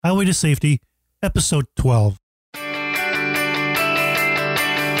Highway to Safety, Episode 12.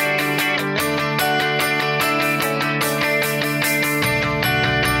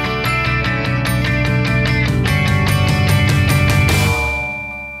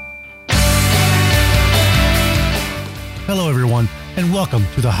 Hello, everyone, and welcome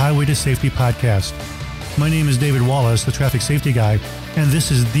to the Highway to Safety podcast. My name is David Wallace, the traffic safety guy, and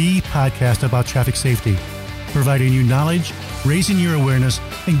this is the podcast about traffic safety, providing you knowledge, raising your awareness,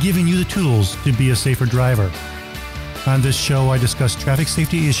 and giving you the tools to be a safer driver. On this show, I discuss traffic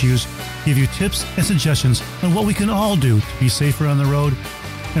safety issues, give you tips and suggestions on what we can all do to be safer on the road,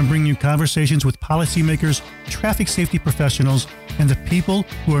 and bring you conversations with policymakers, traffic safety professionals, and the people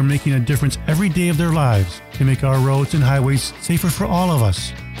who are making a difference every day of their lives to make our roads and highways safer for all of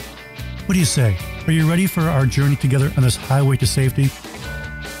us. What do you say? Are you ready for our journey together on this highway to safety?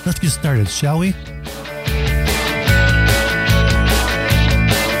 Let's get started, shall we?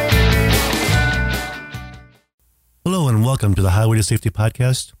 Hello and welcome to the Highway to Safety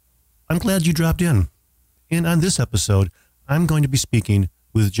podcast. I'm glad you dropped in. And on this episode, I'm going to be speaking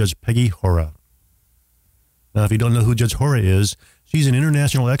with Judge Peggy Hora. Now, if you don't know who Judge Hora is, she's an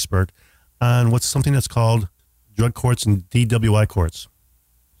international expert on what's something that's called drug courts and DWI courts,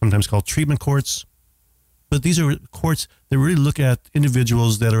 sometimes called treatment courts. But these are courts that really look at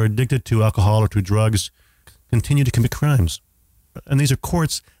individuals that are addicted to alcohol or to drugs, continue to commit crimes. And these are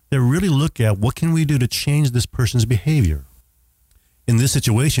courts that really look at what can we do to change this person's behavior. In this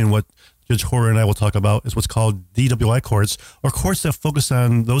situation, what Judge Hora and I will talk about is what's called DWI courts, or courts that focus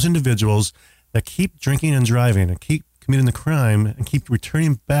on those individuals that keep drinking and driving and keep committing the crime and keep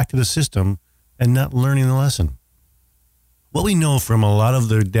returning back to the system and not learning the lesson. What we know from a lot of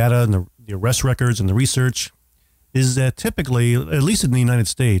the data and the arrest records and the research is that typically, at least in the United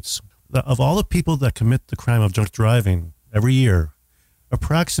States, of all the people that commit the crime of drunk driving every year,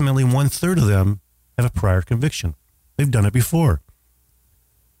 approximately 1/3 of them have a prior conviction. They've done it before.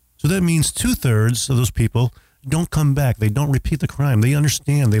 So that means 2/3 of those people don't come back. They don't repeat the crime. They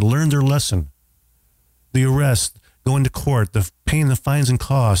understand. They learn their lesson. The arrest, going to court, the paying the fines and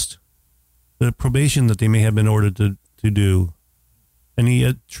costs, the probation that they may have been ordered to do,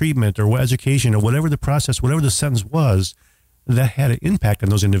 any treatment or education or whatever the process, whatever the sentence was, that had an impact on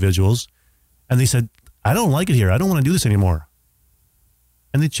those individuals. And they said, I don't like it here. I don't want to do this anymore.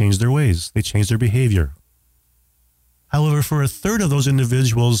 And they changed their ways. They changed their behavior. However, for 1/3 of those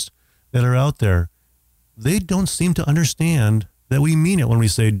individuals that are out there, they don't seem to understand that we mean it when we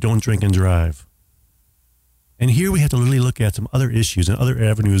say don't drink and drive. And here we have to really look at some other issues and other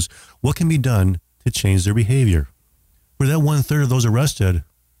avenues. What can be done to change their behavior? For that 1/3 of those arrested,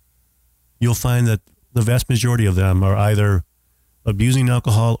 you'll find that the vast majority of them are either abusing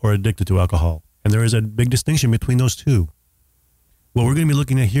alcohol or addicted to alcohol. And there is a big distinction between those two. What we're going to be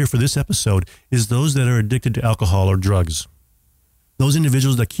looking at here for this episode is those that are addicted to alcohol or drugs. Those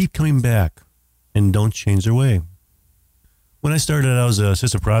individuals that keep coming back and don't change their way. When I started out as an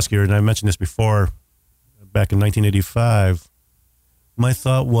assistant prosecutor, and I mentioned this before, back in 1985, my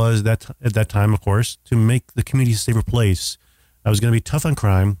thought was that at that time, of course, to make the community a safer place. I was going to be tough on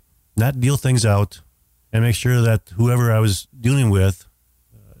crime, not deal things out, and make sure that whoever I was dealing with,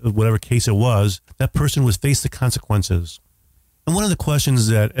 whatever case it was, that person would face the consequences. And one of the questions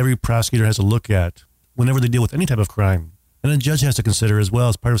that every prosecutor has to look at whenever they deal with any type of crime, and a judge has to consider as well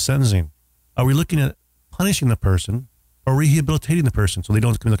as part of sentencing, are we looking at punishing the person or rehabilitating the person so they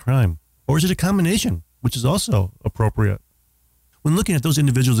don't commit the crime? Or is it a combination, which is also appropriate? When looking at those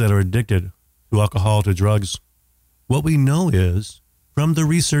individuals that are addicted to alcohol, to drugs, what we know is from the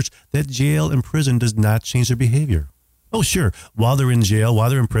research that jail and prison does not change their behavior. Oh, sure, while they're in jail,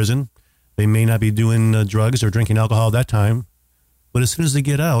 while they're in prison, they may not be doing drugs or drinking alcohol at that time. But as soon as they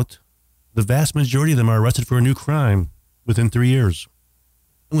get out, the vast majority of them are arrested for a new crime within 3 years.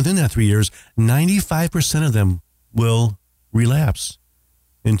 And within that 3 years, 95% of them will relapse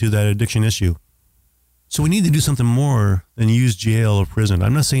into that addiction issue. So we need to do something more than use jail or prison.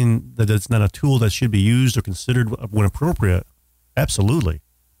 I'm not saying that it's not a tool that should be used or considered when appropriate. Absolutely.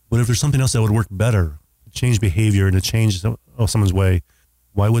 But if there's something else that would work better, to change behavior and to change someone's way,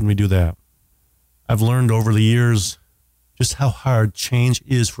 why wouldn't we do that? I've learned over the years just how hard change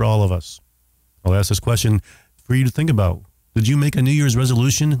is for all of us. I'll ask this question for you to think about. Did you make a New Year's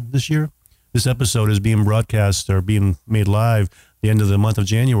resolution this year? This episode is being broadcast or being made live the end of the month of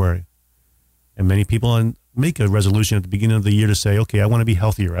January. And many people make a resolution at the beginning of the year to say, okay, I want to be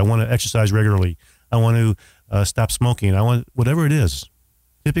healthier. I want to exercise regularly. I want to stop smoking. I want whatever it is.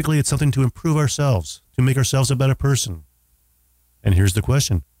 Typically, it's something to improve ourselves, to make ourselves a better person. And here's the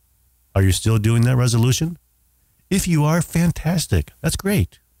question. Are you still doing that resolution? If you are, fantastic. That's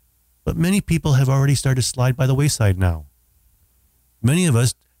great. But many people have already started to slide by the wayside now. Many of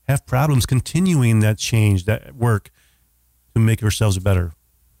us have problems continuing that change, that work to make ourselves better.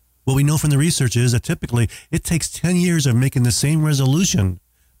 What we know from the research is that typically it takes 10 years of making the same resolution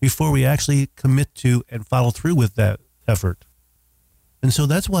before we actually commit to and follow through with that effort. And so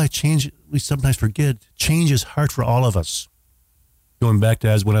that's why change, we sometimes forget, change is hard for all of us. Going back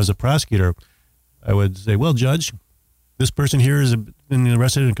to when I was a prosecutor, I would say, well, Judge, this person here has been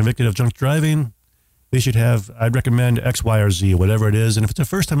arrested and convicted of drunk driving. They should have, I'd recommend X, Y, or Z, whatever it is. And if it's a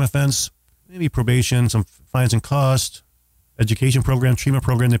first-time offense, maybe probation, some fines and costs, education program, treatment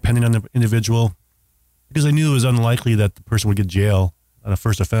program, depending on the individual. Because I knew it was unlikely that the person would get jail on a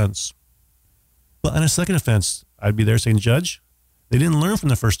first offense. But on a second offense, I'd be there saying, Judge, they didn't learn from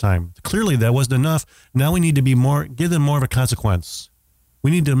the first time. Clearly, that wasn't enough. Now we need to give them more of a consequence.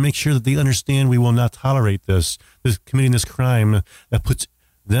 We need to make sure that they understand we will not tolerate this committing this crime that puts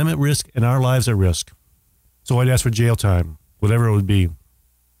them at risk and our lives at risk. So I'd ask for jail time, whatever it would be.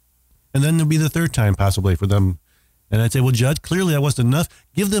 And then there'd be the third time possibly for them. And I'd say, well, Judge, clearly that wasn't enough.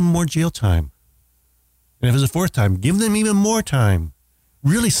 Give them more jail time. And if it's a fourth time, give them even more time.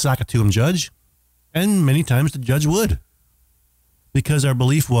 Really sock it to them, Judge. And many times the judge would. Because our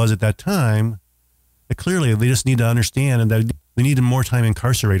belief was at that time that clearly they just need to understand and that they needed more time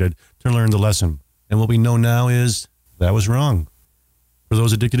incarcerated to learn the lesson. And what we know now is that was wrong. For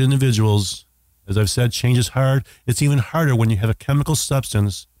those addicted individuals, as I've said, change is hard. It's even harder when you have a chemical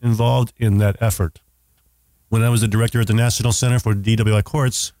substance involved in that effort. When I was the director at the National Center for DWI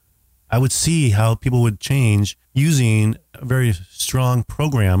Courts, I would see how people would change using a very strong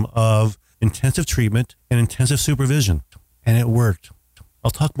program of intensive treatment and intensive supervision. And it worked.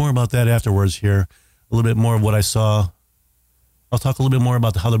 I'll talk more about that afterwards here, a little bit more of what I saw. I'll talk a little bit more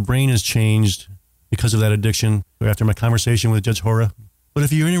about how the brain has changed because of that addiction after my conversation with Judge Hora. But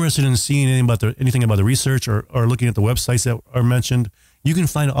if you're interested in seeing anything about the research or looking at the websites that are mentioned, you can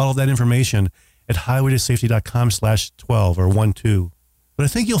find all of that information at highwaytosafety.com/12 or 12. But I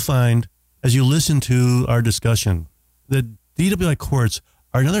think you'll find, as you listen to our discussion, that DWI Courts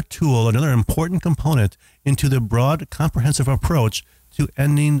are another tool, another important component into the broad, comprehensive approach to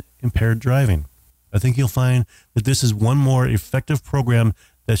ending impaired driving. I think you'll find that this is one more effective program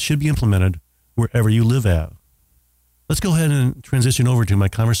that should be implemented wherever you live at. Let's go ahead and transition over to my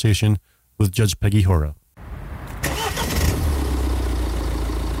conversation with Judge Peggy Hora.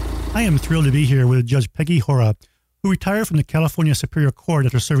 I am thrilled to be here with Judge Peggy Hora, who retired from the California Superior Court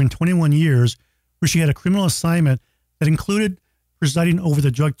after serving 21 years, where she had a criminal assignment that included presiding over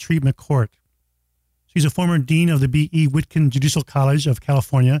the Drug Treatment Court. She's a former dean of the B.E. Whitkin Judicial College of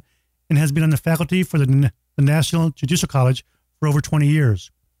California and has been on the faculty for the National Judicial College for over 20 years.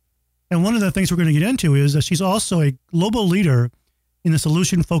 And one of the things we're going to get into is that she's also a global leader in the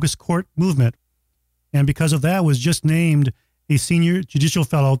solution-focused court movement. And because of that, was just named a senior judicial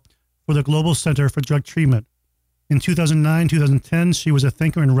fellow for the Global Center for Drug Treatment. In 2009-2010, she was a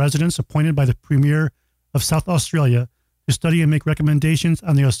thinker in residence appointed by the Premier of South Australia to study and make recommendations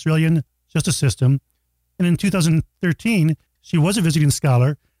on the Australian justice system. And in 2013, she was a visiting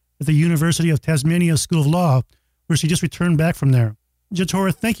scholar at the University of Tasmania School of Law, where she just returned back from there. Judge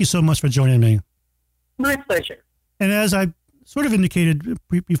Hora, thank you so much for joining me. My pleasure. And as I sort of indicated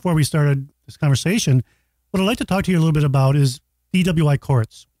before we started this conversation, what I'd like to talk to you a little bit about is DWI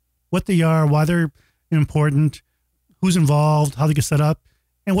Courts, what they are, why they're important, who's involved, how they get set up,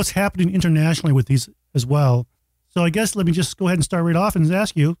 and what's happening internationally with these as well. So I guess let me just go ahead and start right off and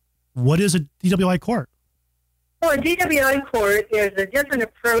ask you, what is a DWI court? Well, a DWI court is a different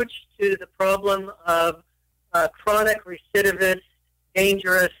approach to the problem of chronic recidivist,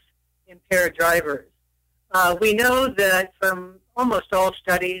 dangerous, impaired drivers. We know that from almost all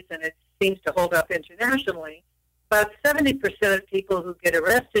studies, and it seems to hold up internationally, about 70% of people who get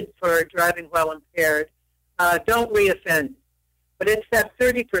arrested for driving while impaired don't reoffend. But it's that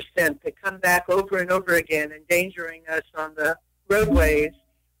 30% that come back over and over again, endangering us on the roadways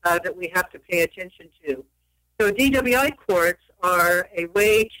that we have to pay attention to. So DWI courts are a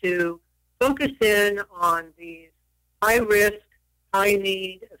way to focus in on these high-risk,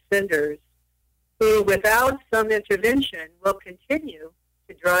 high-need offenders who, without some intervention, will continue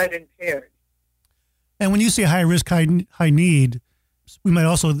to drive impaired. And when you say high-risk, high-need, we might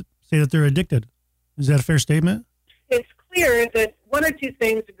also say that they're addicted. Is that a fair statement? It's clear that one or two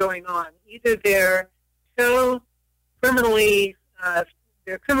things are going on. Either they're so criminally,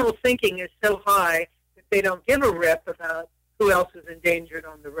 their criminal thinking is so high that they don't give a rip about who else is endangered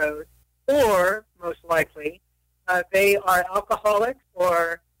on the road, or, most likely, they are alcoholics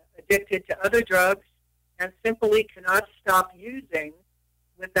or addicted to other drugs and simply cannot stop using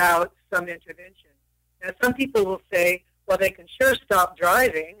without some intervention. Now, some people will say, well, they can sure stop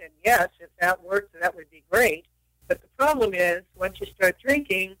driving, and yes, if that works, that would be great. But the problem is, once you start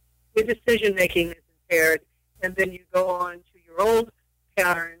drinking, your decision-making is impaired, and then you go on to your old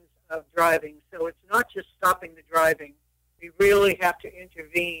patterns of driving. So it's not just stopping the driving. We really have to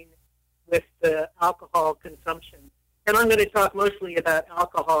intervene with the alcohol consumption. And I'm going to talk mostly about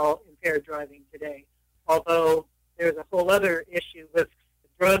alcohol-impaired driving today, although there's a whole other issue with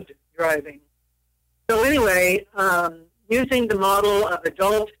drugged driving. So anyway, using the model of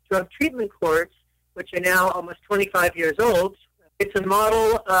adult drug treatment courts, which are now almost 25 years old, it's a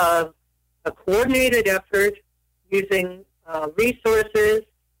model of a coordinated effort using resources,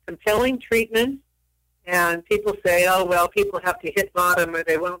 compelling treatment, and people say, oh, well, people have to hit bottom or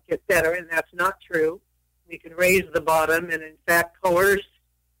they won't get better, and that's not true. We can raise the bottom and, in fact, coerce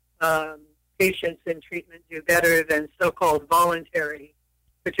patients in treatment do better than so-called voluntary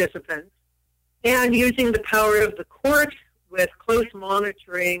participants. And using the power of the court with close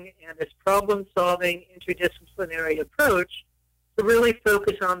monitoring and this problem-solving interdisciplinary approach to really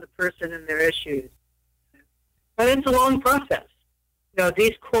focus on the person and their issues. But it's a long process. You know,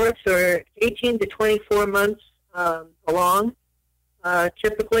 these courts are 18 to 24 months along,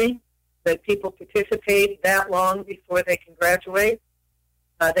 typically, that people participate that long before they can graduate.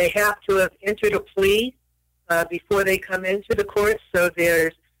 They have to have entered a plea before they come into the courts, so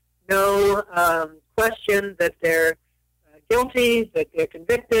there's no question that they're guilty, that they're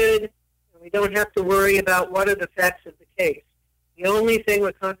convicted, and we don't have to worry about what are the facts of the case. The only thing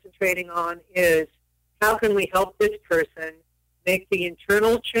we're concentrating on is how can we help this person make the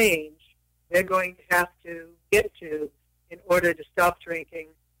internal change they're going to have to get to in order to stop drinking,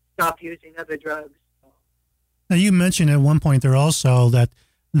 stop using other drugs. Now, you mentioned at one point there also that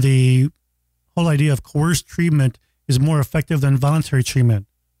the whole idea of coerced treatment is more effective than voluntary treatment.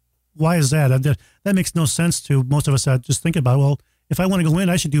 Why is that? That makes no sense to most of us that just think about, well, if I want to go in,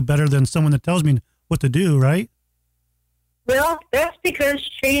 I should do better than someone that tells me what to do, right? Well, that's because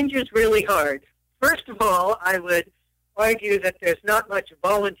change is really hard. First of all, I would argue that there's not much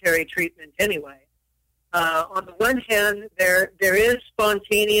voluntary treatment anyway. On the one hand, there is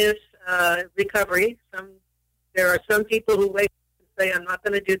spontaneous recovery. There are some people who wake up and say, I'm not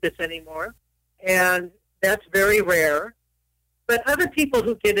going to do this anymore, and that's very rare. But other people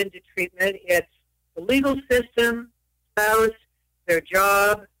who get into treatment, it's the legal system, spouse, their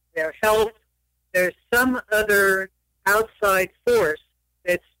job, their health. There's some other outside force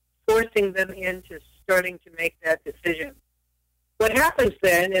that's forcing them into starting to make that decision. What happens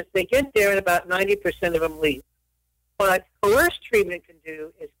then is they get there and about 90% of them leave. What coerced treatment can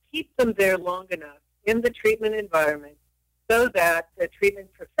do is keep them there long enough in the treatment environment so that the treatment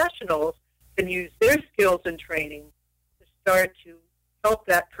professionals can use their skills and training to start to help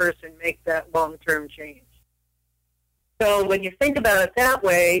that person make that long-term change. So when you think about it that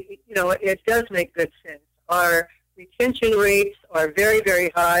way, you know, it does make good sense. Our retention rates are very, very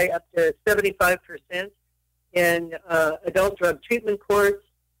high, up to 75% in adult drug treatment courts.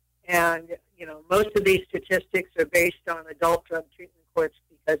 And, you know, most of these statistics are based on adult drug treatment courts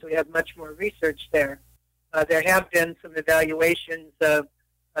because we have much more research there. There have been some evaluations of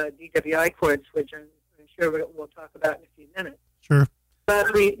DWI courts, which I'm sure we'll talk about in a few minutes. Sure.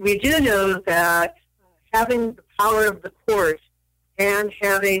 But we do know that having the power of the court and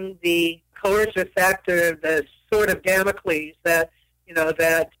having the coercive factor, the sword of Damocles, that, you know,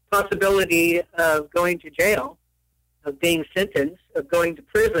 that possibility of going to jail, of being sentenced, of going to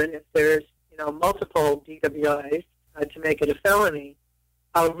prison if there's, you know, multiple DWIs to make it a felony,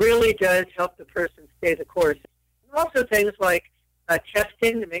 really does help the person stay the course. And also things like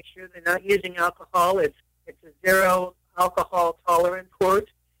testing to make sure they're not using alcohol. It's a zero alcohol tolerant court,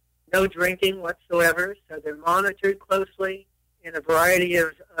 no drinking whatsoever, so they're monitored closely in a variety of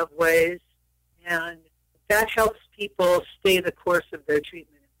ways, and that helps people stay the course of their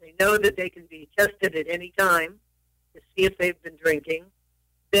treatment. If they know that they can be tested at any time to see if they've been drinking,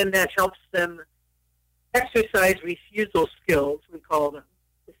 then that helps them exercise refusal skills, we call them,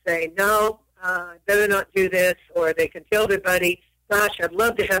 to say, no, better not do this, or they can tell their buddy, gosh, I'd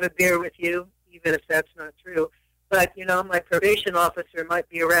love to have a beer with you, even if that's not true, but, you know, my probation officer might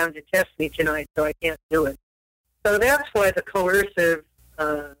be around to test me tonight, so I can't do it. So that's why the coercive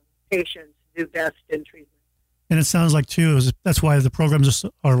patients do best in treatment. And it sounds like, too, that's why the programs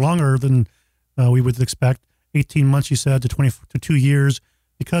are longer than we would expect. 18 months, you said, to 2 years,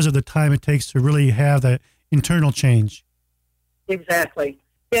 because of the time it takes to really have that internal change. Exactly.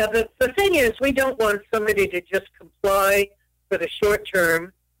 Yeah, the thing is, we don't want somebody to just comply for the short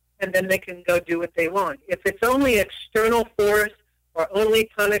term and then they can go do what they want. If it's only external force or only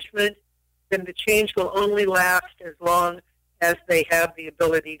punishment, then the change will only last as long as they have the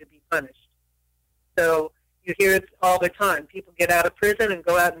ability to be punished. So you hear it all the time. People get out of prison and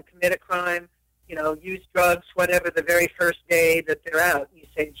go out and commit a crime, use drugs, whatever, the very first day that they're out. You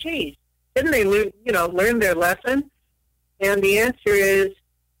say, geez, didn't they learn their lesson? And the answer is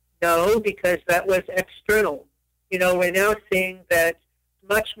no, because that was external. We're now seeing that it's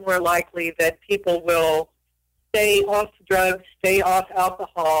much more likely that people will stay off drugs, stay off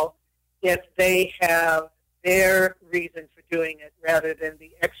alcohol, if they have their reason for doing it rather than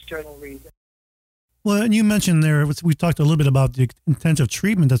the external reason. Well, and you mentioned there, we talked a little bit about the intensive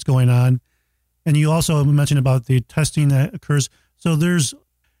treatment that's going on, and you also mentioned about the testing that occurs. So there's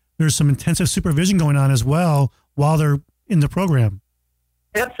some intensive supervision going on as well while they're in the program.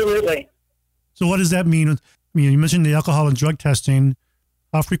 Absolutely. So what does that mean? You mentioned the alcohol and drug testing.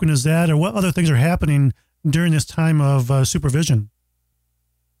 How frequent is that, or what other things are happening during this time of supervision?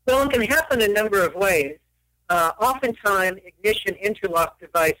 Well, it can happen a number of ways. Oftentimes, ignition interlock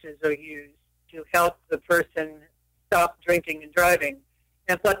devices are used to help the person stop drinking and driving.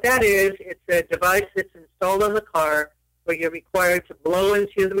 And what that is, it's a device that's installed on the car where you're required to blow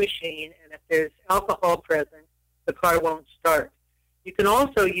into the machine, and if there's alcohol present, the car won't start. You can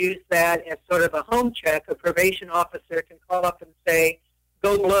also use that as sort of a home check. A probation officer can call up and say,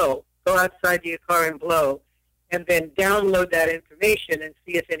 go blow, go outside to your car and blow, and then download that information and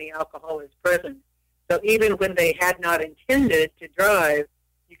see if any alcohol is present. So even when they had not intended to drive,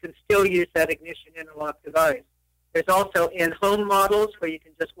 you can still use that ignition interlock device. There's also in-home models where you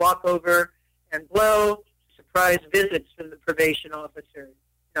can just walk over and blow. Surprise visits from the probation officer.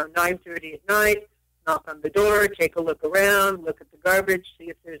 9:30 at night, knock on the door, take a look around, look at the garbage, see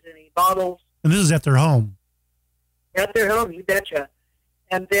if there's any bottles. And this is at their home? At their home, you betcha.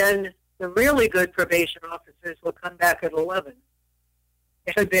 And then the really good probation officers will come back at 11.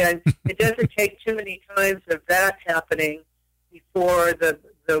 And then it doesn't take too many times of that happening before the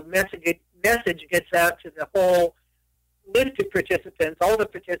message gets out to the whole list of participants, all the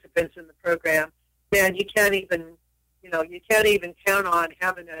participants in the program. Man, you can't even count on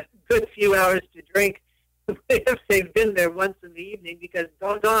having a good few hours to drink if they've been there once in the evening, because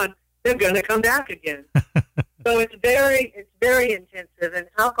doggone, they're going to come back again. So it's very intensive, and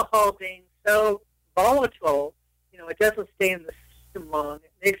alcohol being so volatile, it doesn't stay in the system long.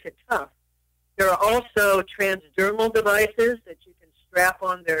 It makes it tough. There are also transdermal devices that you can strap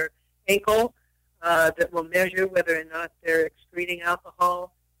on their ankle that will measure whether or not they're excreting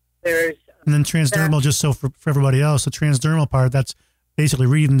alcohol. And then transdermal, just so for everybody else, the transdermal part, that's basically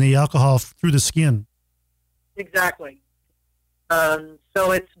reading the alcohol through the skin. Exactly.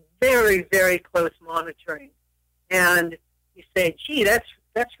 So it's very, very close monitoring. And you say, gee, that's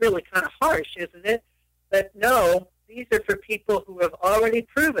really kind of harsh, isn't it? But no, these are for people who have already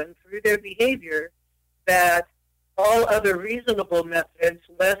proven through their behavior that all other reasonable methods,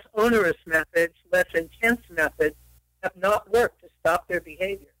 less onerous methods, less intense methods, have not worked to stop their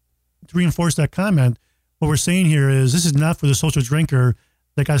behavior. To reinforce that comment, what we're saying here is this is not for the social drinker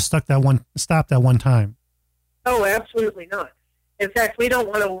that got stopped that one time. Oh, absolutely not. In fact, we don't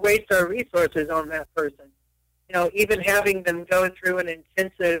want to waste our resources on that person. Even having them go through an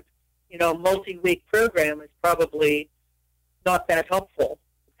intensive, multi-week program is probably not that helpful.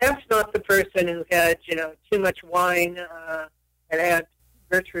 That's not the person who had, too much wine at Aunt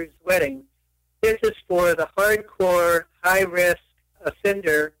Gertrude's wedding. This is for the hardcore, high-risk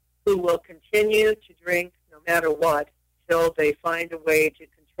offender who will continue to drink no matter what until they find a way to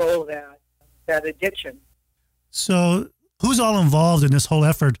control that addiction. So who's all involved in this whole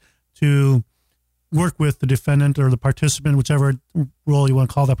effort to work with the defendant or the participant, whichever role you want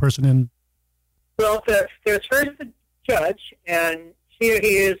to call that person in? Well, there's first the judge, and he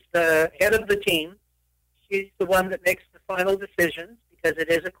is the head of the team. She's the one that makes the final decisions because it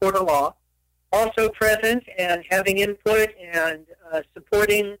is a court of law. Also present and having input and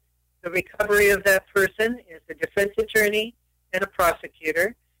supporting the recovery of that person is the defense attorney and a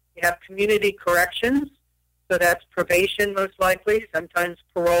prosecutor. You have community corrections, so that's probation most likely, sometimes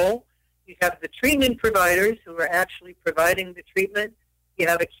parole. You have the treatment providers who are actually providing the treatment. You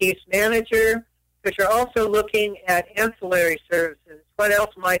have a case manager, but you're also looking at ancillary services. What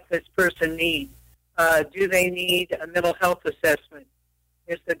else might this person need? Do they need a mental health assessment?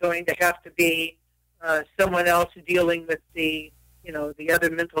 Is there going to have to be someone else dealing with the other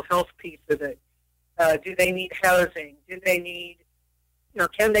mental health piece of it? Do they need housing? Do they need,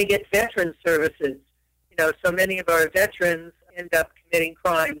 can they get veteran services? So many of our veterans end up committing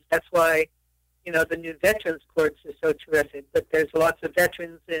crimes. That's why, the new Veterans Courts are so terrific. But there's lots of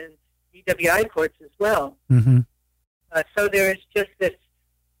veterans in DWI Courts as well. Mm-hmm. So there's just this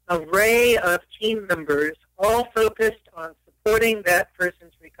array of team members all focused on supporting that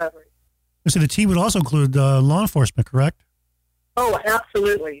person's recovery. So the team would also include law enforcement, correct? Oh,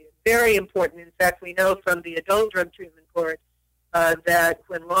 absolutely. Very important. In fact, we know from the adult drug treatment court that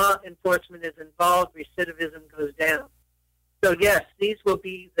when law enforcement is involved, recidivism goes down. So, yes, these will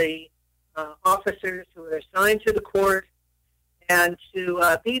be the officers who are assigned to the court and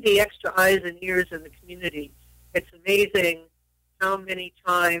to be the extra eyes and ears in the community. It's amazing how many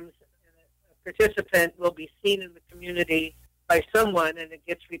times a participant will be seen in the community by someone and it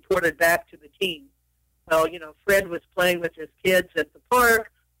gets reported back to the team. Well, Fred was playing with his kids at the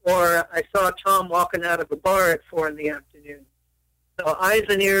park, or I saw Tom walking out of a bar at 4 in the afternoon. So eyes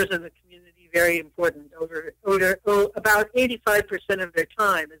and ears in the community, very important. About 85% of their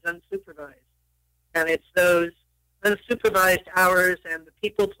time is unsupervised. And it's those unsupervised hours and the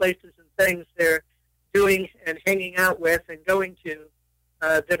people, places, and things they're doing and hanging out with and going to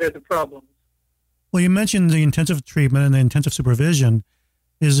that are the problems. Well, you mentioned the intensive treatment and the intensive supervision.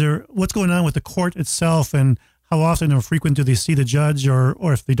 What's going on with the court itself, and how often or frequent do they see the judge,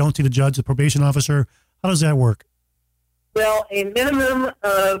 or if they don't see the judge, the probation officer? How does that work? Well, a minimum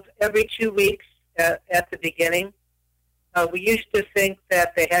of every 2 weeks at the beginning. We used to think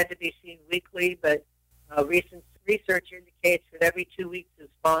that they had to be seen weekly, but recent research indicates that every 2 weeks is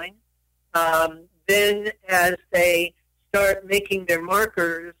fine. Then as they start making their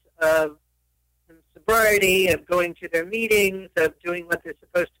markers of sobriety, of going to their meetings, of doing what they're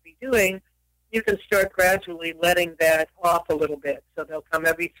supposed to be doing, you can start gradually letting that off a little bit. So they'll come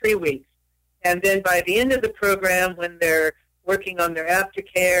every 3 weeks. And then by the end of the program, when they're working on their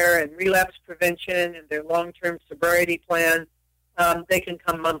aftercare and relapse prevention and their long-term sobriety plan, they can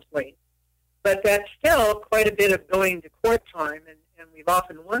come monthly. But that's still quite a bit of going to court time, and we've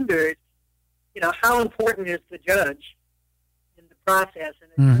often wondered, how important is the judge in the process?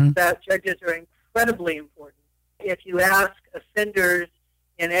 And it turns out judges are incredibly important. If you ask offenders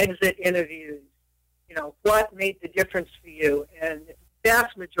in exit interviews, what made the difference for you? And the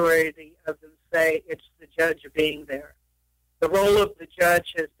vast majority of them say it's the judge being there. The role of the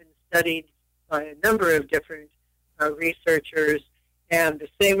judge has been studied by a number of different researchers, and the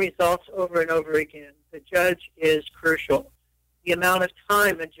same results over and over again. The judge is crucial. The amount of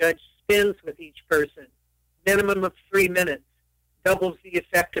time a judge spends with each person, minimum of 3 minutes, doubles the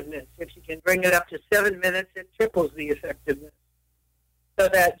effectiveness. If you can bring it up to 7 minutes, it triples the effectiveness. So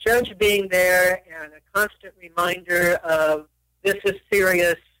that judge being there and a constant reminder of this is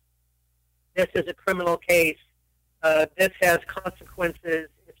serious, this is a criminal case, this has consequences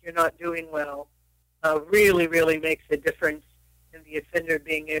if you're not doing well, really, really makes a difference in the offender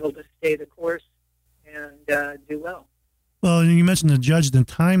being able to stay the course and do well. Well, you mentioned the judge, the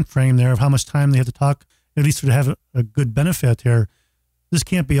time frame there of how much time they have to talk, at least to have a good benefit here. This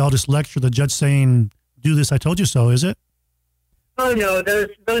can't be all just lecture, the judge saying, do this, I told you so, is it? Oh, no,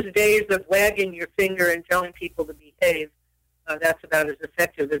 those days of wagging your finger and telling people to behave, that's about as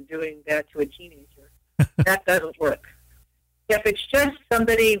effective as doing that to a teenager. That doesn't work. If it's just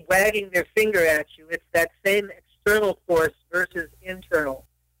somebody wagging their finger at you, it's that same external force versus internal.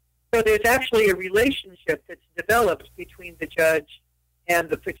 So there's actually a relationship that's developed between the judge and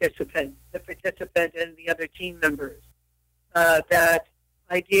the participant and the other team members. That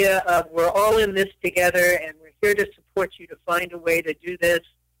idea of we're all in this together and we're here to support you to find a way to do this,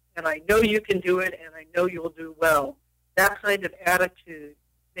 and I know you can do it and I know you'll do well. That kind of attitude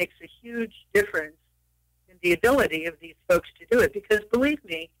makes a huge difference in the ability of these folks to do it, because believe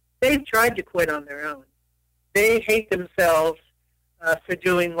me, they've tried to quit on their own. They hate themselves for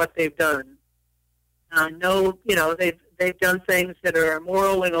doing what they've done. They've done things that are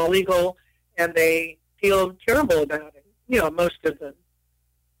immoral and illegal, and they feel terrible about it, most of them.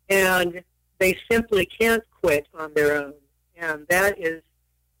 And they simply can't quit on their own. And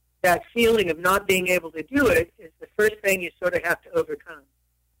that feeling of not being able to do it is the first thing you sort of have to overcome.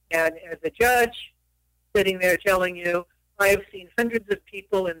 And as a judge sitting there telling you, I have seen hundreds of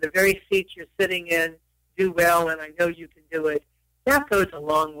people in the very seat you're sitting in do well, and I know you can do it, that goes a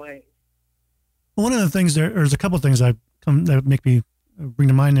long way. Well, one of the things there's a couple of things that make me bring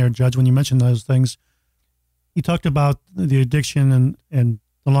to mind there, Judge, when you mentioned those things. You talked about the addiction and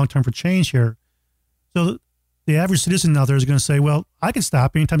the long-term for change here. So the average citizen out there is going to say, well, I can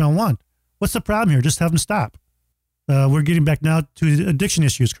stop anytime I want. What's the problem here? Just have them stop. We're getting back now to addiction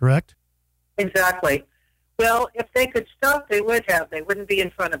issues, correct? Exactly. Well, if they could stop, they would have. They wouldn't be in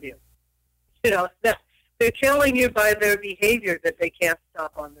front of you. They're telling you by their behavior that they can't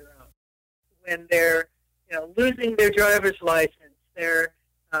stop on their own. When they're, losing their driver's license, they're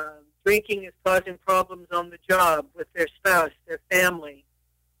drinking is causing problems on the job with their spouse, their family.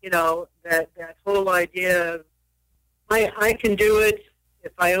 That whole idea of, I can do it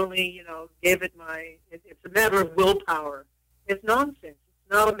if I only, gave it it's a matter of willpower. It's nonsense.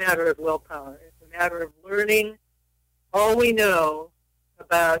 It's not a matter of willpower. It's a matter of learning all we know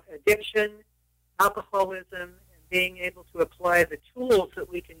about addiction, alcoholism, and being able to apply the tools that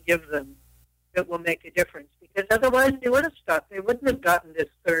we can give them that will make a difference. Because otherwise they would have stopped. They wouldn't have gotten this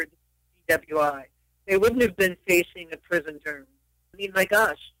third DWI. They wouldn't have been facing a prison term. I mean, my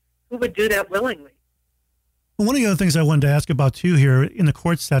gosh, who would do that willingly? Well, one of the other things I wanted to ask about, too, here in the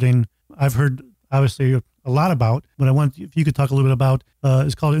court setting, I've heard, obviously, a lot about, but I want if you could talk a little bit about,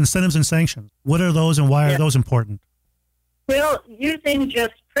 it's called incentives and sanctions. What are those and why are those important? Well, using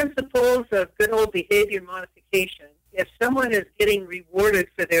just principles of good old behavior modification, if someone is getting rewarded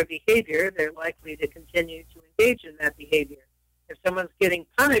for their behavior, they're likely to continue to engage in that behavior. If someone's getting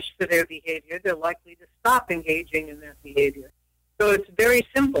punished for their behavior, they're likely to stop engaging in that behavior. So it's very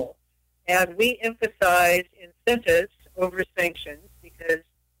simple. And we emphasize incentives over sanctions because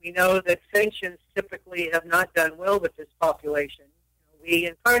we know that sanctions typically have not done well with this population. We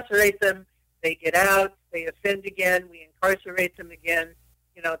incarcerate them, they get out, they offend again, we incarcerate them again.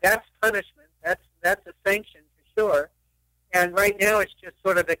 That's punishment. That's a sanction for sure. And right now it's just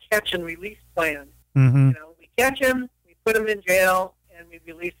sort of a catch and release plan. Mm-hmm. We catch them, we put them in jail, and we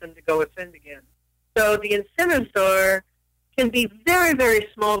release them to go offend again. So the incentives can be very, very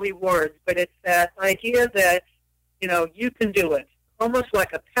small rewards, but it's that idea that, you can do it, almost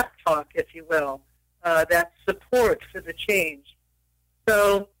like a pep talk, if you will, that support for the change.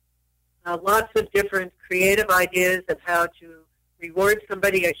 So lots of different creative ideas of how to reward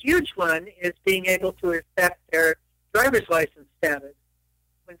somebody. A huge one is being able to affect their driver's license status.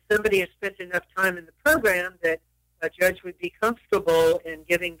 When somebody has spent enough time in the program that a judge would be comfortable in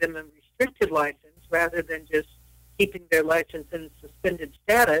giving them a restricted license rather than just keeping their license in suspended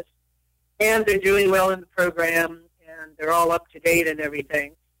status, and they're doing well in the program and they're all up to date and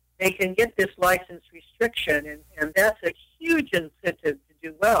everything, they can get this license restriction, and that's a huge incentive to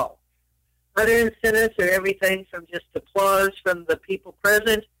do well. Other incentives are everything from just applause from the people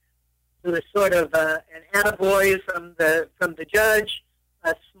present to a sort of an attaboy from the judge,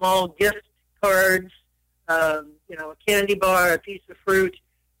 a small gift cards, a candy bar, a piece of fruit.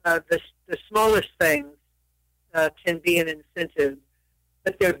 The smallest things can be an incentive,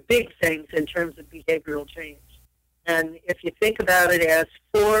 but they're big things in terms of behavioral change. And if you think about it as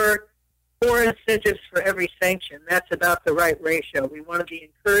four incentives for every sanction, that's about the right ratio. We want to be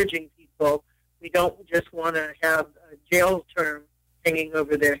encouraging people. We don't just want to have a jail term hanging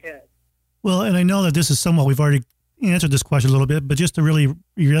over their head. Well, and I know that this is somewhat, we've already answered this question a little bit, but just to really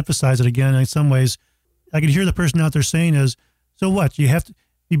re-emphasize it again, in some ways, I can hear the person out there saying is, so what? You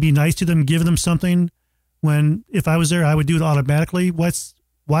be nice to them, give them something, when if I was there, I would do it automatically. Why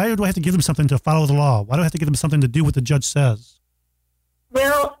do I have to give them something to follow the law? Why do I have to give them something to do what the judge says?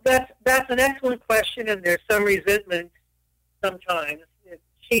 Well, that's an excellent question, and there's some resentment sometimes.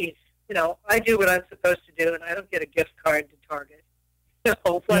 Geez, I do what I'm supposed to do, and I don't get a gift card to Target. Yeah,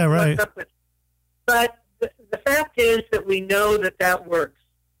 right. What's up with? But the fact is that we know that works,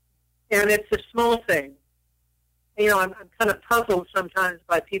 and it's a small thing. I'm kind of puzzled sometimes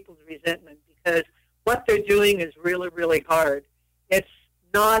by people's resentment because what they're doing is really, really hard. It's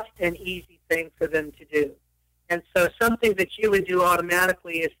not an easy thing for them to do. And so something that you would do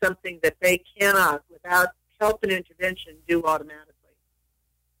automatically is something that they cannot, without help and intervention, do automatically.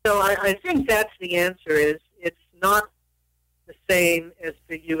 So I think that's the answer is it's not the same as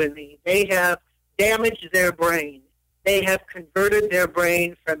for you and me. They have damaged their brain. They have converted their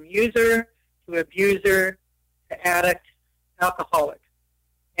brain from user to abuser to addict, alcoholic.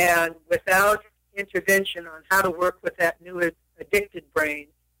 And without intervention on how to work with that new addicted brain,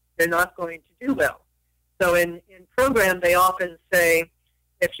 they're not going to do well. So in program, they often say,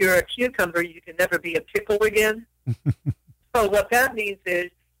 if you're a cucumber, you can never be a pickle again. So what that means is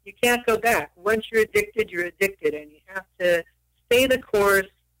you can't go back. Once you're addicted, and you have to stay the course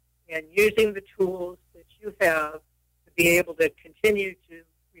and using the tools that you have to be able to continue to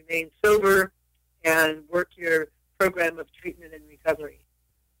remain sober and work your program of treatment and recovery.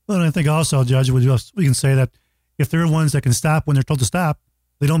 Well, and I think also, Judge, we can say that if they're ones that can stop when they're told to stop,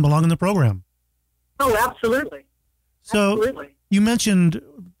 they don't belong in the program. Oh, absolutely. So absolutely. You mentioned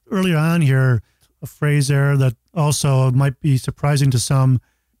earlier on here a phrase there that also might be surprising to some.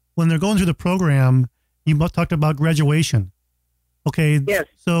 When they're going through the program, you talked about graduation. Okay. Yes.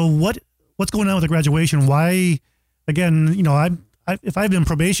 So what's going on with the graduation? Why, again, if I've been in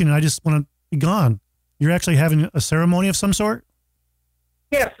probation and I just want to be gone, you're actually having a ceremony of some sort?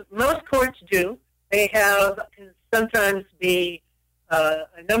 Yes, most courts do. They can sometimes be a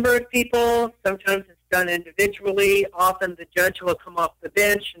number of people. Sometimes it's done individually. Often the judge will come off the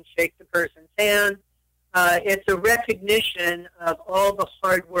bench and shake the person's hand. It's a recognition of all the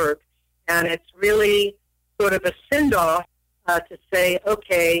hard work, and it's really sort of a send-off to say,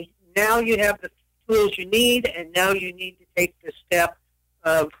 okay, now you have the tools you need, and now you need to take the step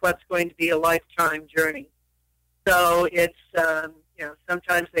of what's going to be a lifetime journey. So it's,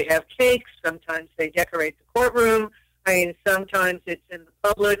 sometimes they have cakes, sometimes they decorate the courtroom. Sometimes it's in the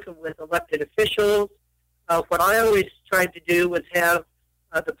public and with elected officials. What I always tried to do was have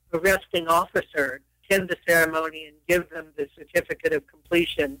the arresting officer attend the ceremony and give them the certificate of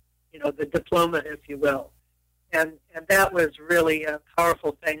completion, the diploma, if you will. And that was really a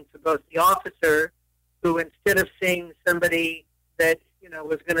powerful thing for both the officer, who instead of seeing somebody that,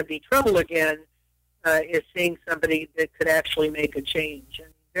 was going to be trouble again, is seeing somebody that could actually make a change.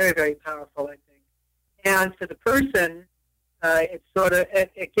 And very, very powerful, I think. And for the person,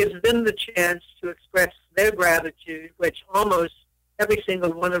 it gives them the chance to express their gratitude, which almost every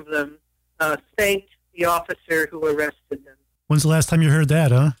single one of them thanked the officer who arrested them. When's the last time you heard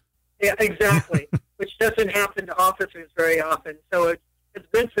that, huh? Yeah, exactly, which doesn't happen to officers very often. So it's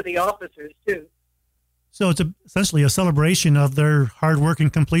good for the officers, too. So it's essentially a celebration of their hard work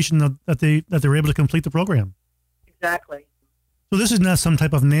and completion that they were able to complete the program. Exactly. So this is not some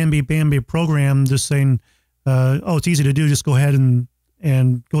type of namby-bamby program just saying, it's easy to do, just go ahead and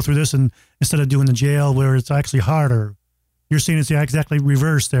go through this, and instead of doing the jail where it's actually harder. You're saying it's exactly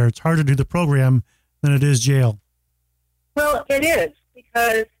reverse there. It's harder to do the program than it is jail. Well, it is,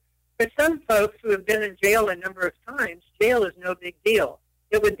 because for some folks who have been in jail a number of times, jail is no big deal.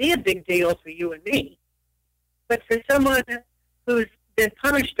 It would be a big deal for you and me. But for someone who's been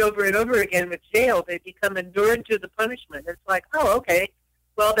punished over and over again with jail, they become endured to the punishment. It's like, oh, okay,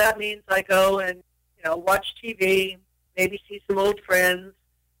 well, that means I go and, watch TV, maybe see some old friends.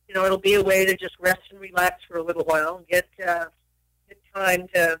 It'll be a way to just rest and relax for a little while and get time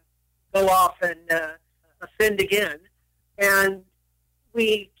to go off and offend again. And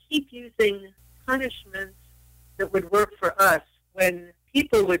we keep using punishments that would work for us when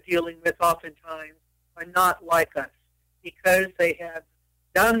people we're dealing with oftentimes are not like us, because they have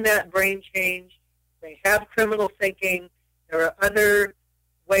done that brain change, they have criminal thinking, there are other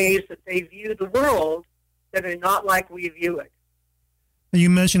ways that they view the world that are not like we view it. You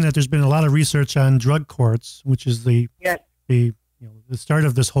mentioned that there's been a lot of research on drug courts, which is the start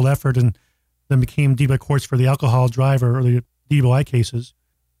of this whole effort, and then became DWI courts for the alcohol driver or the DWI cases.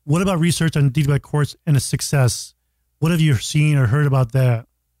 What about research on DWI courts and its success? What have you seen or heard about that?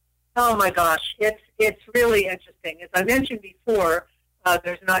 Oh my gosh, it's really interesting. As I mentioned before,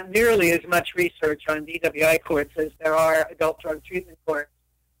 there's not nearly as much research on DWI courts as there are adult drug treatment courts.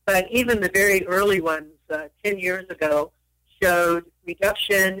 But even the very early ones, 10 years ago, showed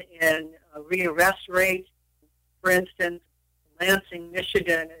reduction in rearrest rate. For instance, Lansing,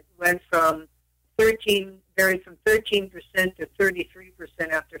 Michigan, it went from 13% to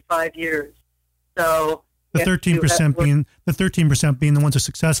 33% after 5 years. So the 13% being the ones that are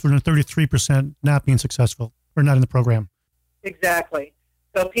successful, and 33% not being successful or not in the program. Exactly.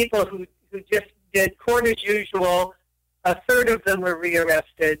 So people who just did court as usual, a third of them were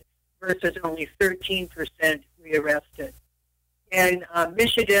rearrested versus only 13% rearrested. In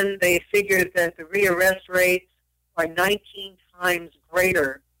Michigan, they figured that the rearrest rates are 19 times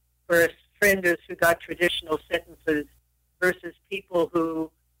greater for offenders who got traditional sentences versus people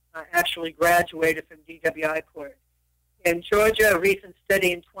who actually graduated from DWI court. In Georgia, a recent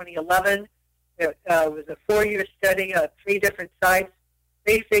study in 2011, it was a 4-year study of 3 different sites.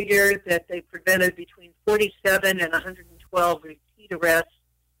 They figured that they prevented between 47 and 112 repeat arrests,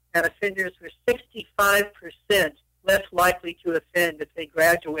 and offenders were 65% less likely to offend if they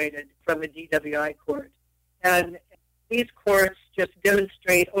graduated from a DWI court. And these courts just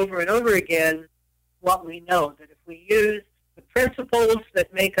demonstrate over and over again what we know, that if we use the principles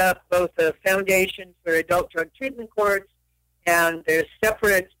that make up both the foundation for adult drug treatment courts and their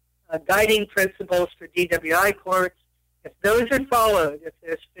separate guiding principles for DWI courts, if those are followed, if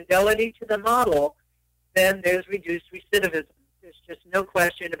there's fidelity to the model, then there's reduced recidivism. There's just no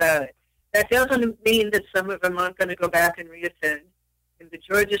question about it. That doesn't mean that some of them aren't going to go back and reoffend. In the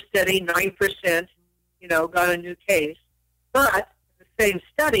Georgia study, 9%, got a new case. But the same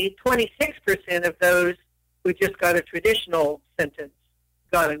study, 26% of those who just got a traditional sentence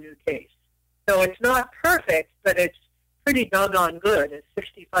got a new case. So it's not perfect, but it's pretty doggone good. It's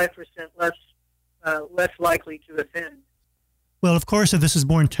 65% less likely to offend. Well, of course, if this is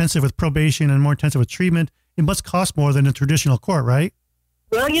more intensive with probation and more intensive with treatment, it must cost more than a traditional court, right?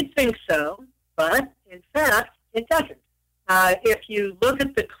 Well, you'd think so, but in fact, it doesn't. If you look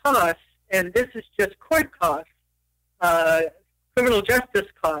at the costs, and this is just court costs, criminal justice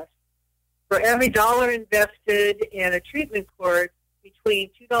costs, for every dollar invested in a treatment court, between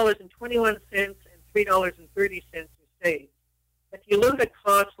 $2.21 and $3.30 is saved. If you look at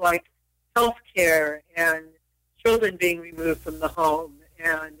costs like health care and children being removed from the home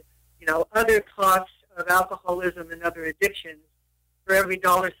and, other costs of alcoholism and other addictions, for every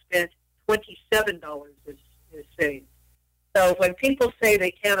dollar spent, $27 is saved. So when people say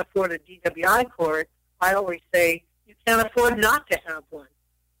they can't afford a DWI court, I always say you can't afford not to have one.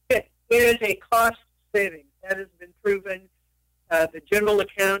 It is a cost saving. That has been proven. The General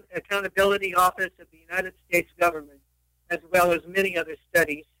Accountability Office of the United States government, as well as many other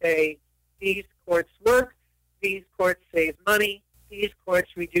studies, say these courts work, these courts save money, these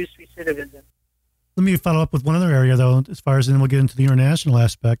courts reduce recidivism. Let me follow up with one other area, though, as far as then we'll get into the international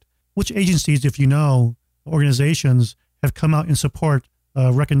aspect. Which agencies, if you know, organizations have come out in support,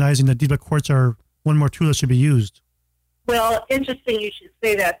 recognizing that DWI courts are one more tool that should be used? Well, interesting you should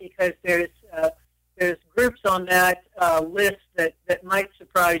say that, because there's groups on that list that might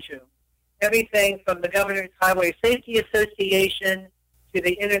surprise you. Everything from the Governor's Highway Safety Association to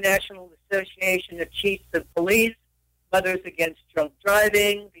the International Association of Chiefs of Police, Mothers Against Drunk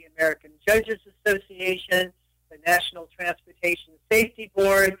Driving, the American Judges Association, the National Transportation Safety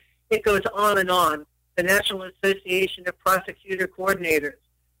Board. It goes on and on. The National Association of Prosecutor Coordinators.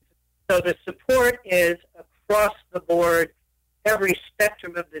 So the support is across the board, every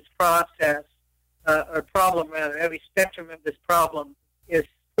spectrum of this process, or problem rather, every spectrum of this problem is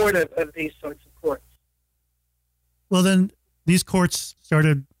supportive of these sorts of courts. Well, then, these courts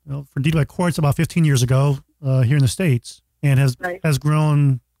started for DWI courts about 15 years ago here in the States, and has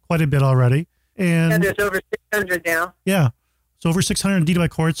grown quite a bit already. And there's over 600 now. Yeah, so over 600 DWI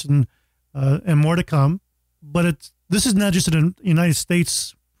courts and more to come. But this is not just a United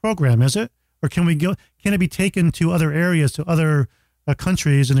States program, is it? Or can it be taken to other areas, to other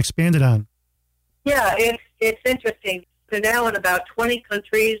countries, and expanded on? Yeah, it's interesting. So now in about 20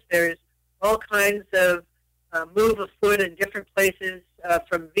 countries, there's all kinds of move afoot in different places,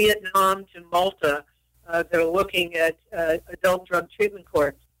 from Vietnam to Malta. They're looking at adult drug treatment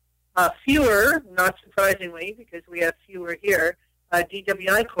courts. Fewer, not surprisingly, because we have fewer here,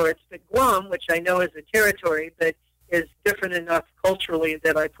 DWI courts, but Guam, which I know is a territory, but is different enough culturally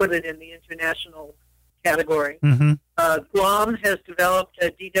that I put it in the international category. Mm-hmm. Guam has developed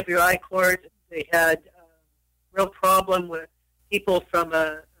a DWI court. They had a real problem with people from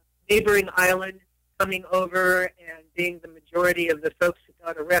a neighboring island coming over and being the majority of the folks who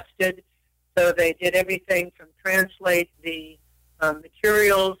got arrested. So they did everything from translate the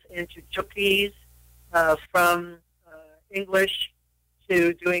materials into Portuguese from English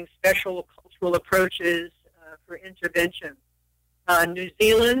to doing special cultural approaches for intervention. New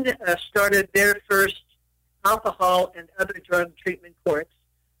Zealand started their first alcohol and other drug treatment courts.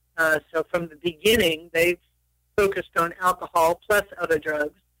 So from the beginning, they've focused on alcohol plus other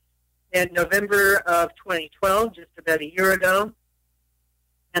drugs. In November of 2012, just about a year ago,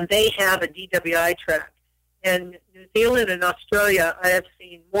 and they have a DWI track. In New Zealand and Australia, I have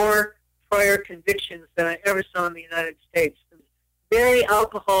seen more prior convictions than I ever saw in the United States. Very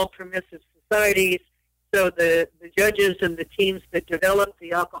alcohol-permissive societies, so the judges and the teams that developed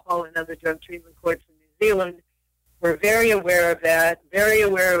the alcohol and other drug treatment courts in New Zealand were very aware of that, very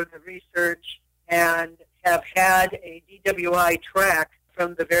aware of the research, and have had a DWI track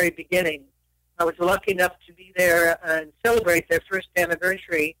from the very beginning. I was lucky enough to be there and celebrate their first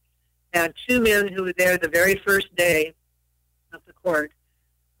anniversary, and two men who were there the very first day of the court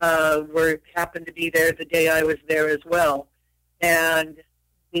happened to be there the day I was there as well. And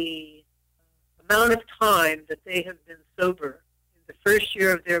the amount of time that they have been sober in the first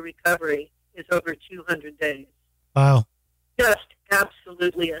year of their recovery is over 200 days. Wow. Just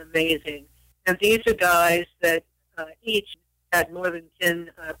absolutely amazing. And these are guys that each had more than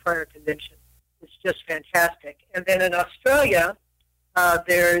 10 prior convictions. It's just fantastic. And then in Australia,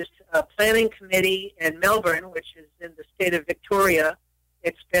 there's a planning committee in Melbourne, which is in the state of Victoria.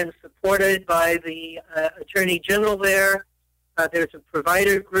 It's been supported by the Attorney General there. There's a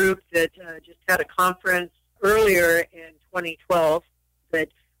provider group that just had a conference earlier in 2012 that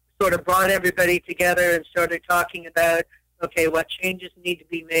sort of brought everybody together and started talking about, okay, what changes need to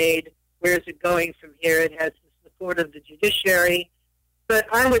be made, where's it going from here. It has the support of the judiciary. But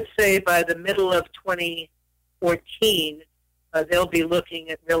I would say by the middle of 2014, they'll be looking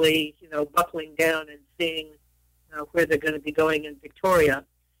at really, buckling down and seeing where they're going to be going in Victoria.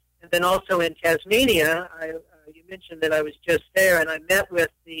 And then also in Tasmania, you mentioned that I was just there, and I met with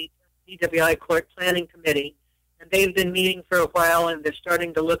the DWI Court Planning Committee, and they've been meeting for a while, and they're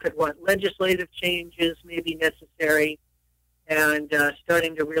starting to look at what legislative changes may be necessary, and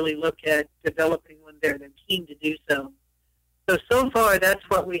starting to really look at developing one there. They're keen to do so. So far, that's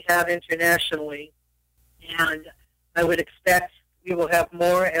what we have internationally, and I would expect we will have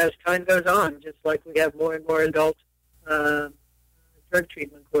more as time goes on, just like we have more and more adult drug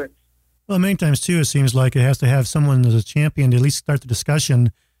treatment courts. Well, many times, too, it seems like it has to have someone as a champion to at least start the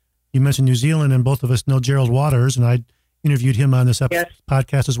discussion. You mentioned New Zealand, and both of us know Gerald Waters, and I interviewed him on this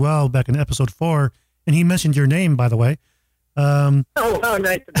podcast as well back in episode 4, and he mentioned your name, by the way. How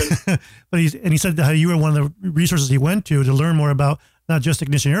nice of him. But he said how you were one of the resources he went to learn more about not just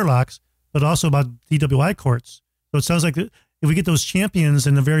ignition airlocks, but also about DWI courts. So it sounds like if we get those champions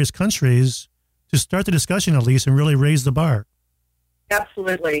in the various countries to start the discussion at least and really raise the bar.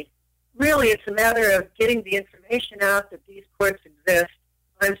 Absolutely. Really, it's a matter of getting the information out that these courts exist.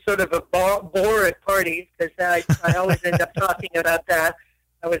 I'm sort of a bore at parties because I always end up talking about that.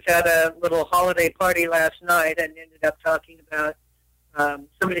 I was at a little holiday party last night and ended up talking about,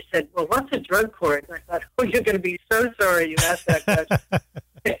 somebody said, well, what's a drug court? And I thought, oh, you're going to be so sorry you asked that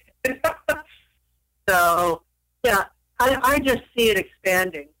question. So, yeah, I just see it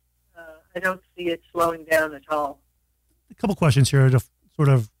expanding. I don't see it slowing down at all. A couple questions here to sort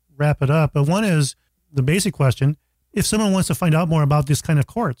of wrap it up. But one is the basic question. If someone wants to find out more about this kind of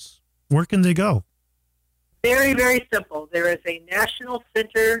courts, where can they go? Very, very simple. There is a National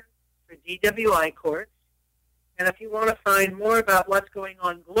Center for DWI courts. And if you want to find more about what's going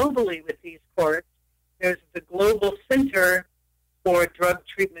on globally with these courts, there's the Global Center for Drug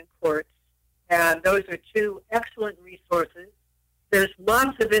Treatment Courts. And those are two excellent resources. There's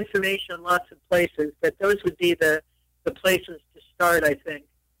lots of information, lots of places, but those would be the places to start, I think.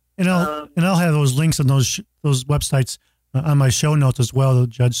 And I'll have those links and those websites on my show notes as well,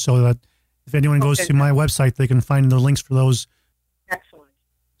 Judge, so that if anyone goes to my website, they can find the links for those. Excellent.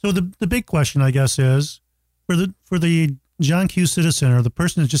 So the big question, I guess, is for the John Q. citizen or the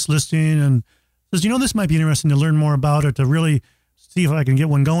person that's just listening and says, this might be interesting to learn more about it, to really see if I can get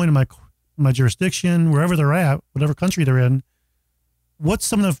one going in my jurisdiction, wherever they're at, whatever country they're in. What's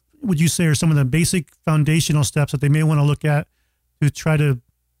some of would you say are some of the basic foundational steps that they may want to look at to try to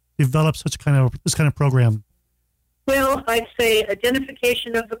develop this kind of program? Well, I'd say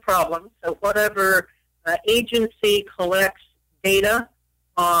identification of the problem. So whatever agency collects data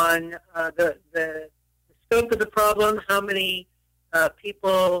on the scope of the problem, how many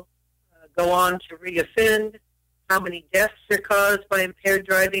people go on to reoffend, how many deaths are caused by impaired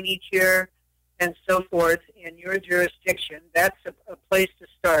driving each year, and so forth in your jurisdiction. That's a place to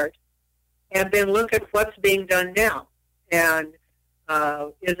start. And then look at what's being done now. And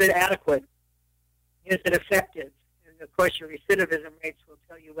is it adequate? Is it effective? And, of course, your recidivism rates will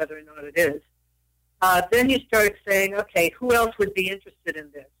tell you whether or not it is. Then you start saying, okay, who else would be interested in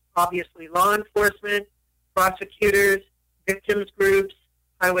this? Obviously, law enforcement, prosecutors, victims groups,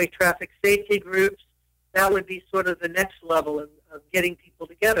 highway traffic safety groups. That would be sort of the next level of getting people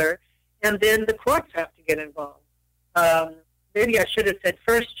together. And then the courts have to get involved. Maybe I should have said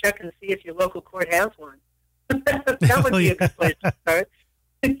first check and see if your local court has one. That would be a good place to start.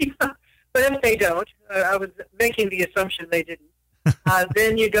 But if they don't, I was making the assumption they didn't.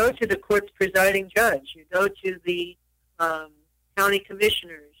 Then you go to the court's presiding judge. You go to the county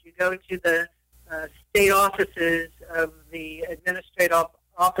commissioners. You go to the state offices of the administrative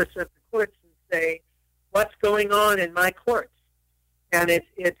office of the courts and say, what's going on in my courts? And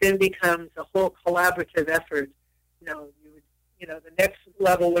it then becomes a whole collaborative effort. The next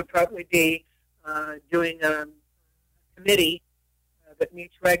level would probably be doing a committee that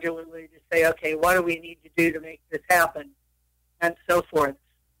meets regularly to say, okay, what do we need to do to make this happen, and so forth.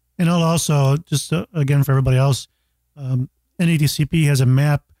 And I'll also, just again for everybody else, NADCP has a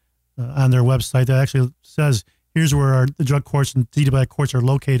map on their website that actually says, here's where the drug courts and DWI courts are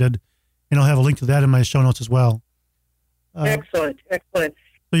located, and I'll have a link to that in my show notes as well. Excellent.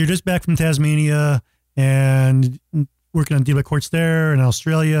 So you're just back from Tasmania and working on DWI courts there in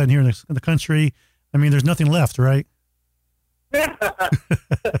Australia and here in the country. I mean, there's nothing left, right?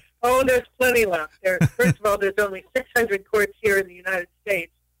 Oh, there's plenty left. First of all, there's only 600 courts here in the United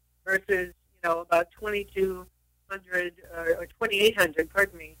States versus, about 2,200 or 2,800,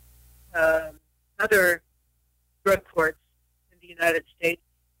 pardon me, other drug courts in the United States,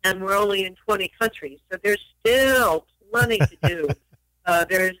 and we're only in 20 countries. So there's still plenty to do.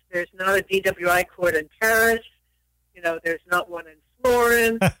 There's not a DWI court in Paris. There's not one in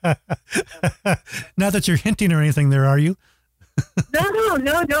Florence. Not that you're hinting or anything there, are you? No.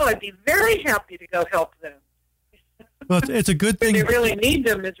 I'd be very happy to go help them. Well, it's a good thing. They really need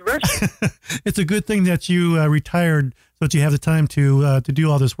them is Russia. It's a good thing that you retired so that you have the time to do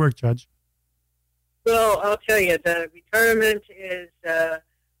all this work, Judge. Well, I'll tell you, the retirement is a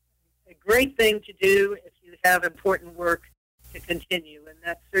great thing to do if you have important work to continue, and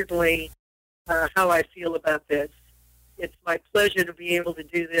that's certainly how I feel about this. It's my pleasure to be able to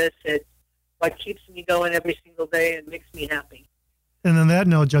do this. It's what keeps me going every single day and makes me happy. And on that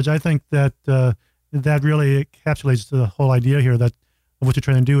note, Judge, I think that that really encapsulates the whole idea here that what you're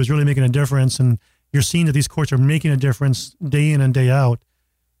trying to do is really making a difference, and you're seeing that these courts are making a difference day in and day out.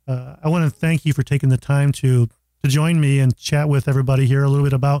 I want to thank you for taking the time to join me and chat with everybody here a little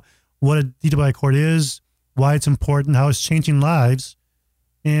bit about what a DWI court is, why it's important, how it's changing lives,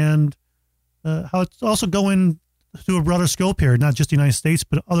 and how it's also going to a broader scope here, not just the United States,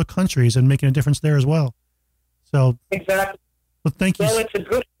 but other countries, and making a difference there as well. So exactly. Well, thank you. Well, it's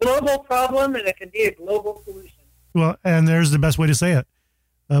a global problem, and it can be a global solution. Well, and there's the best way to say it.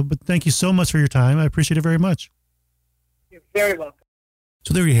 But thank you so much for your time. I appreciate it very much. You're very welcome.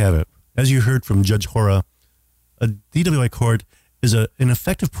 So there you have it. As you heard from Judge Hora, a DWI court is an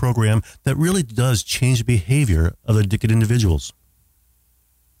effective program that really does change the behavior of addicted individuals.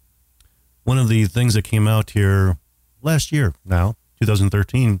 One of the things that came out here last year now,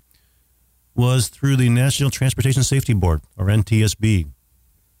 2013, was through the National Transportation Safety Board, or NTSB.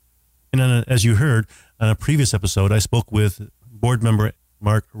 And as you heard on a previous episode, I spoke with board member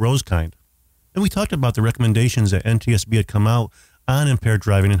Mark Rosekind, and we talked about the recommendations that NTSB had come out on impaired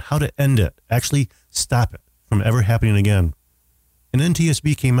driving and how to end it, actually stop it from ever happening again. And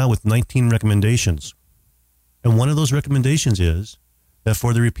NTSB came out with 19 recommendations. And one of those recommendations is that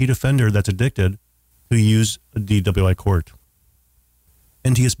for the repeat offender that's addicted, to use a DWI court.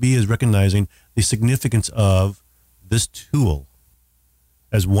 NTSB is recognizing the significance of this tool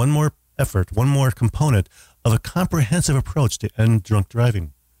as one more effort, one more component of a comprehensive approach to end drunk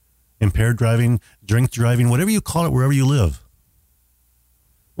driving, impaired driving, drink driving, whatever you call it, wherever you live.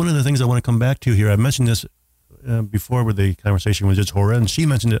 One of the things I want to come back to here, I mentioned this before with the conversation with Judge Hora, and she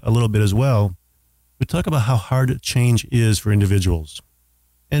mentioned it a little bit as well. We talk about how hard change is for individuals.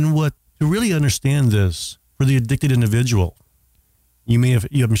 And what to really understand this for the addicted individual,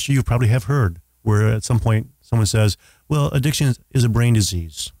 I'm sure you probably have heard where at some point someone says, well, addiction is a brain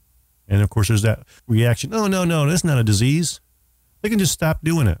disease. And of course there's that reaction, oh, no, that's not a disease. They can just stop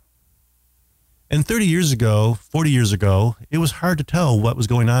doing it. And 30 years ago, 40 years ago, it was hard to tell what was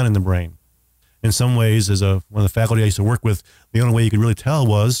going on in the brain. In some ways, as one of the faculty I used to work with, the only way you could really tell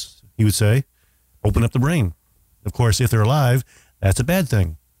was, he would say, open up the brain. Of course, if they're alive, that's a bad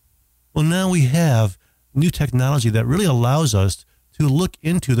thing. Well, now we have new technology that really allows us to look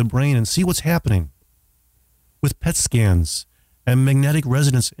into the brain and see what's happening with PET scans and magnetic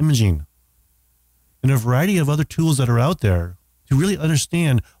resonance imaging and a variety of other tools that are out there to really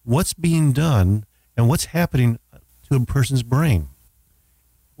understand what's being done and what's happening to a person's brain.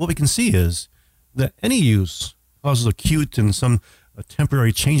 What we can see is that any use causes acute and some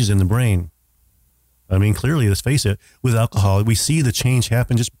temporary changes in the brain. I mean, clearly, let's face it, with alcohol, we see the change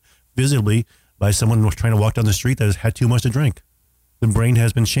happen just visibly by someone trying to walk down the street that has had too much to drink. The brain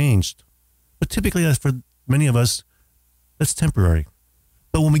has been changed. But typically, that's for many of us, that's temporary.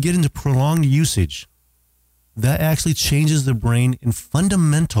 But when we get into prolonged usage, that actually changes the brain in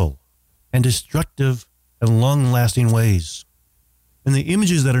fundamental and destructive and long-lasting ways. And the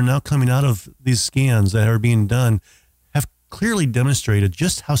images that are now coming out of these scans that are being done have clearly demonstrated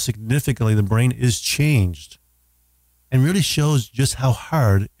just how significantly the brain is changed and really shows just how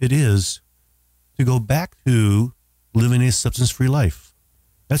hard it is to go back to living a substance-free life.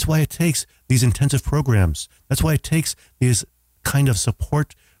 That's why it takes these intensive programs. That's why it takes these kind of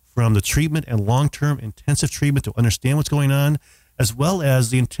support from the treatment and long-term intensive treatment to understand what's going on, as well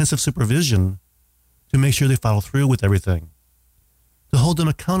as the intensive supervision to make sure they follow through with everything, to hold them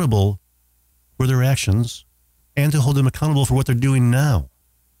accountable for their actions, and to hold them accountable for what they're doing now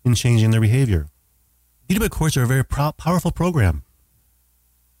in changing their behavior. DWI courts are a very powerful program.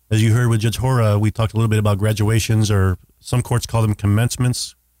 As you heard with Judge Hora, we talked a little bit about graduations, or some courts call them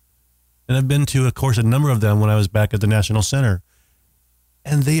commencements. And I've been to, of course, a number of them when I was back at the National Center.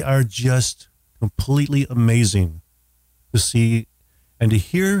 And they are just completely amazing to see and to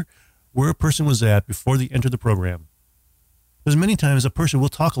hear where a person was at before they entered the program. Because many times a person will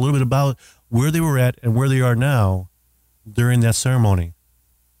talk a little bit about where they were at and where they are now during that ceremony.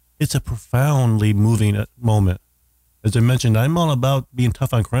 It's a profoundly moving moment. As I mentioned, I'm all about being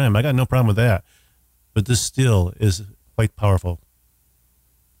tough on crime. I got no problem with that. But this still is quite powerful.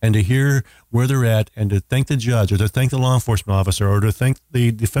 And to hear where they're at and to thank the judge or to thank the law enforcement officer or to thank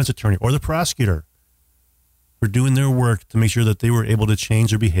the defense attorney or the prosecutor for doing their work to make sure that they were able to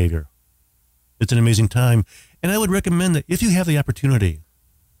change their behavior. It's an amazing time, and I would recommend that if you have the opportunity,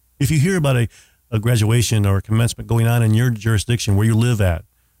 if you hear about a graduation or a commencement going on in your jurisdiction where you live at,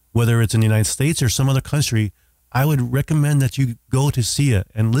 whether it's in the United States or some other country, I would recommend that you go to see it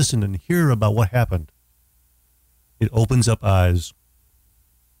and listen and hear about what happened. It opens up eyes.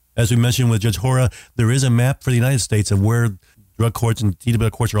 As we mentioned with Judge Hora, there is a map for the United States of where drug courts and DWI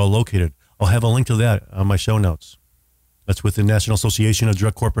courts are all located. I'll have a link to that on my show notes. That's with the National Association of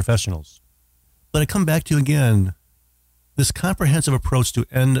Drug Court Professionals. But I come back to, again, this comprehensive approach to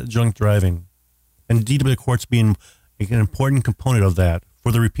end drunk driving, and DWI courts being an important component of that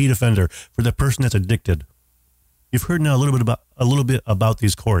for the repeat offender, for the person that's addicted. You've heard now a little bit about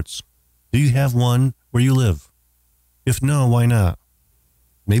these courts. Do you have one where you live? If no, why not?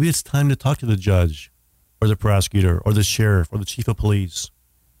 Maybe it's time to talk to the judge or the prosecutor or the sheriff or the chief of police.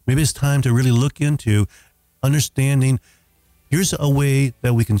 Maybe it's time to really look into understanding here's a way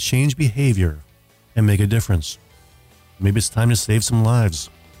that we can change behavior and make a difference. Maybe it's time to save some lives.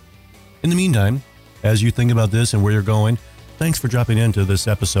 In the meantime, as you think about this and where you're going, thanks for dropping into this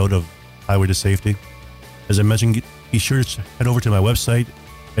episode of Highway to Safety. As I mentioned, be sure to head over to my website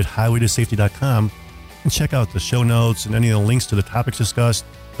at highwaytosafety.com and check out the show notes and any of the links to the topics discussed,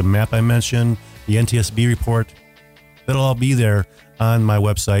 the map I mentioned, the NTSB report. That'll all be there on my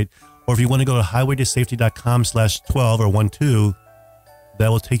website. Or if you want to go to highwaytosafety.com/12 or 12, that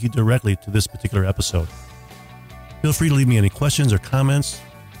will take you directly to this particular episode. Feel free to leave me any questions or comments,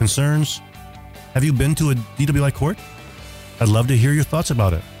 concerns. Have you been to a DWI court? I'd love to hear your thoughts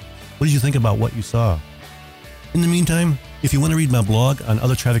about it. What did you think about what you saw? In the meantime, if you want to read my blog on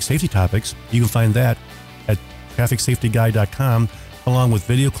other traffic safety topics, you can find that at trafficsafetyguy.com, along with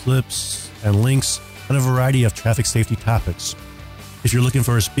video clips and links on a variety of traffic safety topics. If you're looking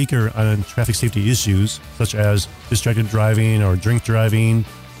for a speaker on traffic safety issues, such as distracted driving or drink driving,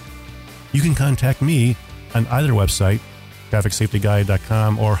 you can contact me on either website,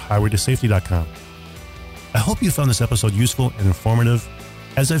 trafficsafetyguy.com or highwaytosafety.com. I hope you found this episode useful and informative.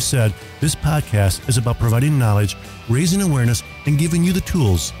 As I've said, this podcast is about providing knowledge, raising awareness, and giving you the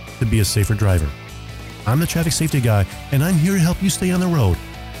tools to be a safer driver. I'm the Traffic Safety Guy, and I'm here to help you stay on the road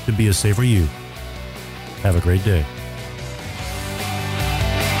to be a safer you. Have a great day.